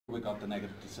We got the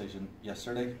negative decision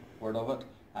yesterday, word of it.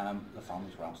 The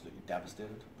families were absolutely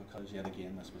devastated because yet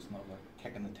again this was another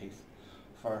kick in the teeth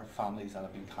for families that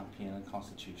have been campaigning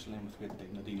constitutionally and with great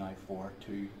dignity now for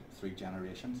 2-3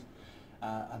 generations.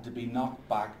 And to be knocked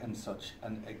back in such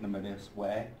an ignominious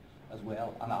way as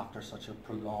well, and after such a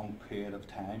prolonged period of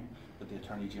time that the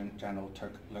Attorney General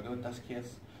took looking at this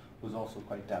case, was also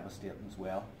quite devastating as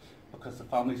well, because the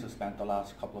families have spent the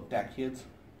last couple of decades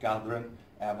gathering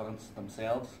evidence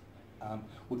themselves.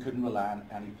 We couldn't rely on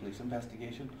any police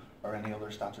investigation or any other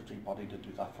statutory body to do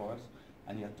that for us,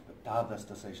 and yet to have this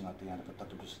decision at the end of it that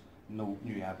there was no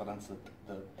new evidence that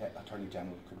the Attorney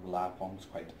General could rely upon was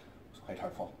quite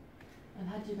hurtful. And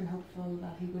had you been hopeful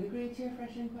that he would agree to a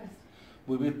fresh inquest?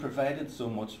 We had provided so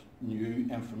much new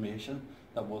information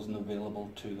that wasn't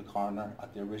available to the coroner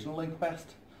at the original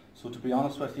inquest. So to be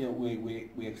honest with you,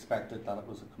 we expected that it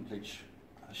was a complete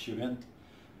shoe-in.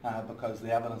 Because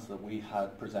the evidence that we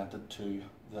had presented to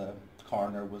the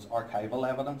coroner was archival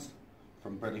evidence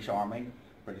from British Army,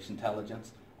 British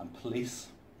intelligence and police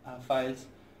files,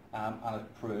 and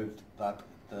it proved that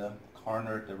the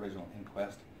coroner at the original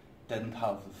inquest didn't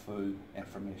have the full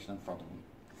information in front of him.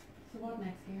 So what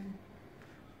next, Ciarán?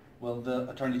 Well, the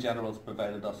Attorney General has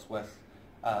provided us with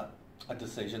a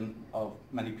decision of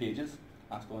many pages,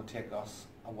 and it's going to take us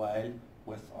a while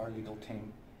with our legal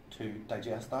team to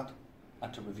digest that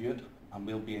and to review it, and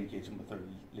we'll be engaging with our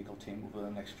legal team over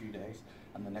the next few days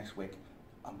and the next week,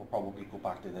 and we'll probably go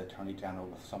back to the Attorney General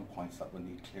with some points that we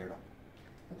need cleared up.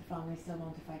 But the family still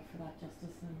want to fight for that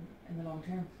justice in the long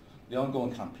term? The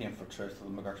ongoing campaign for truth for the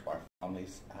McGurk's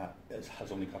families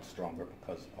has only got stronger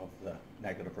because of the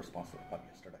negative response that we got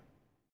yesterday.